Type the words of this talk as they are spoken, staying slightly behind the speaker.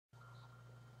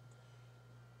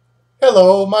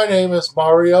Hello, my name is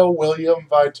Mario William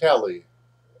Vitale,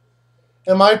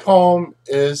 and my poem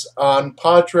is on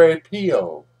Padre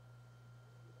Pio.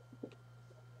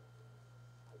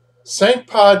 Saint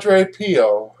Padre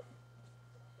Pio,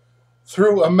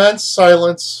 through immense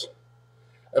silence,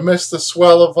 amidst the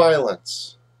swell of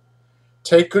violence,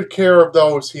 take good care of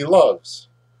those he loves,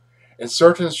 in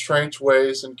certain strange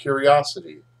ways and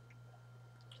curiosity.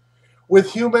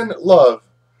 With human love,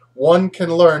 one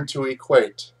can learn to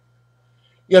equate.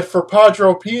 Yet for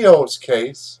Padre Pio's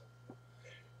case,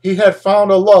 he had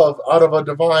found a love out of a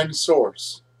divine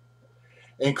source,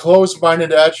 in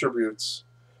closed-minded attributes,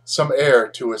 some air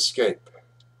to escape.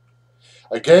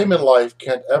 A game in life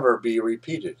can't ever be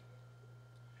repeated.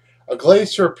 A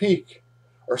glacier peak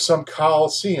or some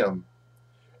coliseum,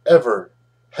 ever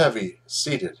heavy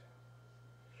seated.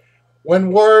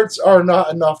 When words are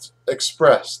not enough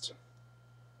expressed,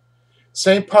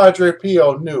 St. Padre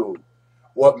Pio knew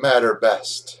what mattered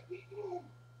best.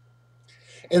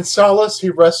 In solace he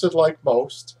rested like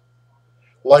most,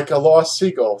 like a lost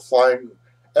seagull flying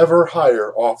ever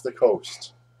higher off the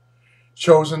coast.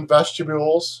 Chosen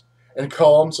vestibules and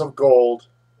columns of gold,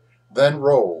 then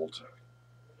rolled.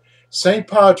 St.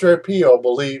 Padre Pio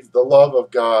believed the love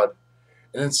of God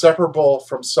inseparable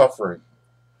from suffering.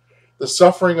 The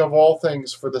suffering of all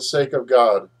things for the sake of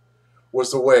God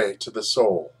was the way to the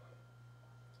soul.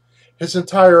 His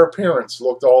entire appearance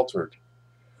looked altered.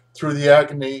 Through the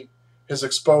agony his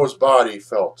exposed body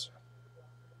felt,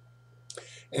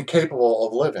 incapable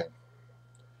of living.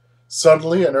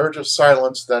 Suddenly an urge of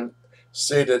silence, then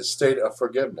stated state of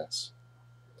forgiveness.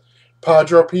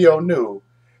 Padre Pio knew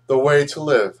the way to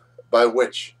live by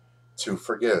which to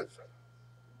forgive.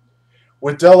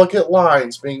 With delicate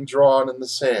lines being drawn in the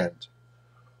sand,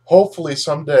 hopefully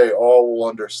someday all will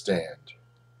understand.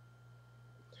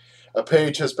 A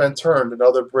page has been turned,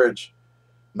 another bridge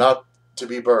not to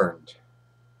be burned.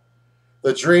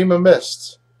 The dream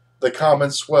amidst the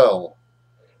common swell,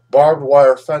 barbed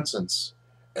wire fences,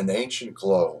 an ancient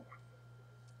glow.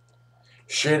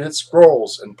 Shaded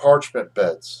scrolls and parchment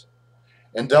beds,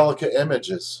 and delicate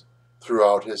images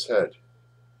throughout his head.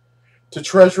 To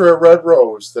treasure a red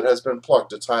rose that has been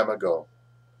plucked a time ago.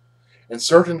 In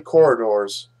certain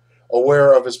corridors,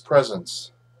 aware of his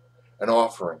presence, an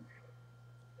offering.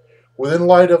 Within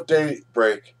light of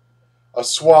daybreak, a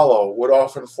swallow would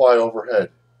often fly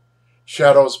overhead,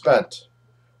 shadows bent,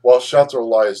 while shelter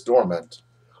lies dormant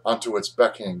onto its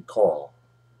beckoning call.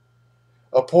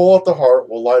 A pull at the heart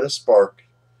will light a spark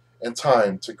in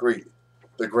time to greet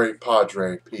the great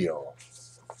Padre Pio.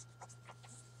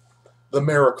 The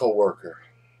miracle worker.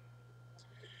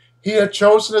 He had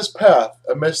chosen his path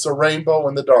amidst a rainbow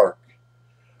in the dark,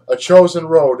 a chosen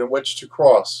road in which to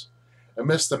cross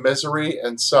amidst the misery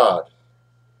and sod.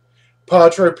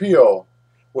 Padre Pio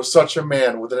was such a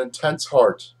man with an intense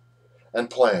heart and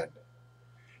plan.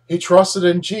 He trusted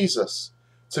in Jesus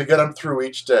to get him through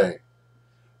each day.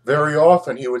 Very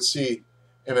often he would see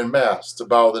him in Mass to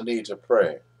bow the knee to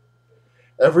pray.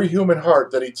 Every human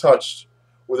heart that he touched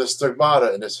with a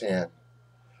stigmata in his hand,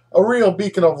 a real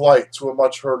beacon of light to a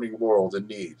much hurting world in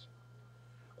need.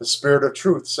 The Spirit of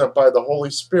truth sent by the Holy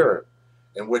Spirit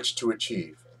in which to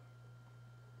achieve.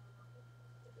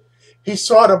 He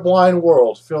sought a blind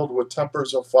world filled with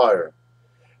tempers of fire.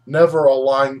 Never a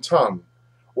lying tongue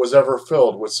was ever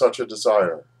filled with such a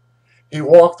desire. He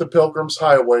walked the pilgrim's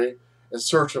highway in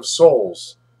search of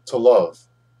souls to love.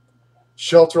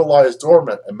 Shelter lies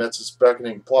dormant amidst his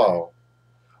beckoning plow,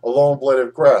 a lone blade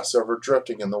of grass ever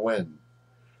drifting in the wind.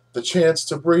 The chance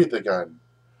to breathe again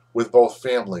with both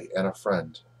family and a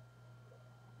friend.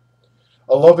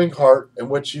 A loving heart in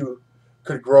which you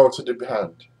could grow to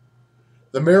depend.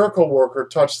 The miracle worker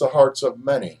touched the hearts of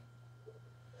many,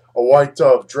 a white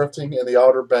dove drifting in the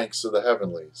outer banks of the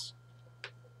heavenlies.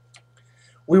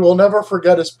 We will never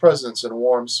forget his presence and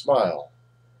warm smile,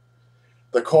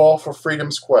 the call for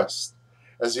freedom's quest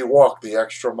as he walked the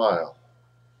extra mile.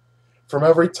 From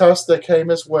every test that came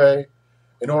his way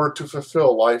in order to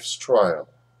fulfill life's trial,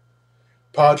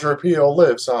 Padre Pio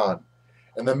lives on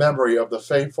in the memory of the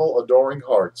faithful, adoring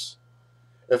hearts.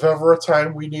 If ever a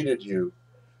time we needed you,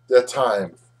 that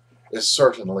time is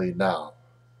certainly now.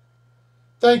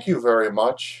 Thank you very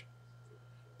much.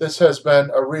 This has been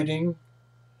a reading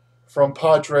from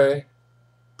Padre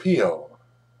Pio.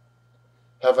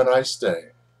 Have a nice day.